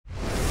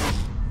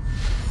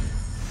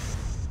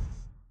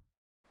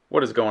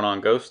What is going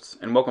on, Ghosts,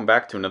 and welcome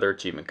back to another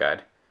achievement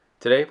guide.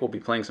 Today we'll be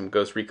playing some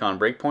Ghost Recon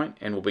Breakpoint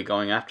and we'll be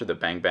going after the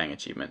Bang Bang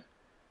achievement.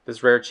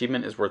 This rare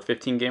achievement is worth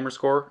 15 gamer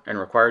score and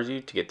requires you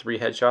to get 3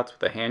 headshots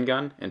with a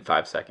handgun in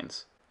 5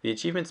 seconds. The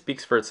achievement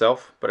speaks for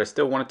itself, but I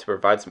still wanted to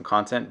provide some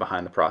content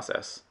behind the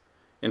process.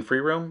 In free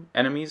roam,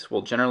 enemies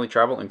will generally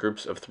travel in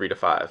groups of 3 to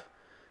 5.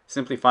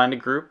 Simply find a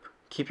group,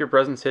 keep your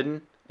presence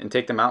hidden, and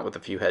take them out with a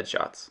few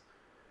headshots.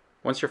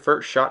 Once your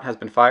first shot has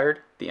been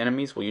fired, the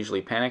enemies will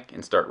usually panic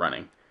and start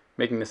running,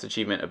 making this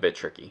achievement a bit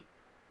tricky.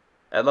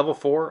 At level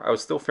 4, I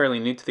was still fairly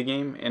new to the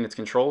game and its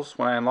controls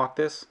when I unlocked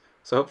this,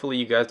 so hopefully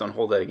you guys don't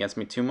hold that against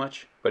me too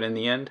much, but in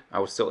the end, I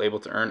was still able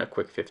to earn a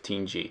quick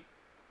 15G.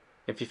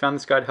 If you found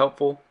this guide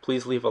helpful,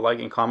 please leave a like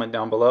and comment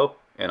down below,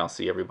 and I'll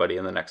see everybody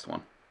in the next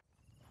one.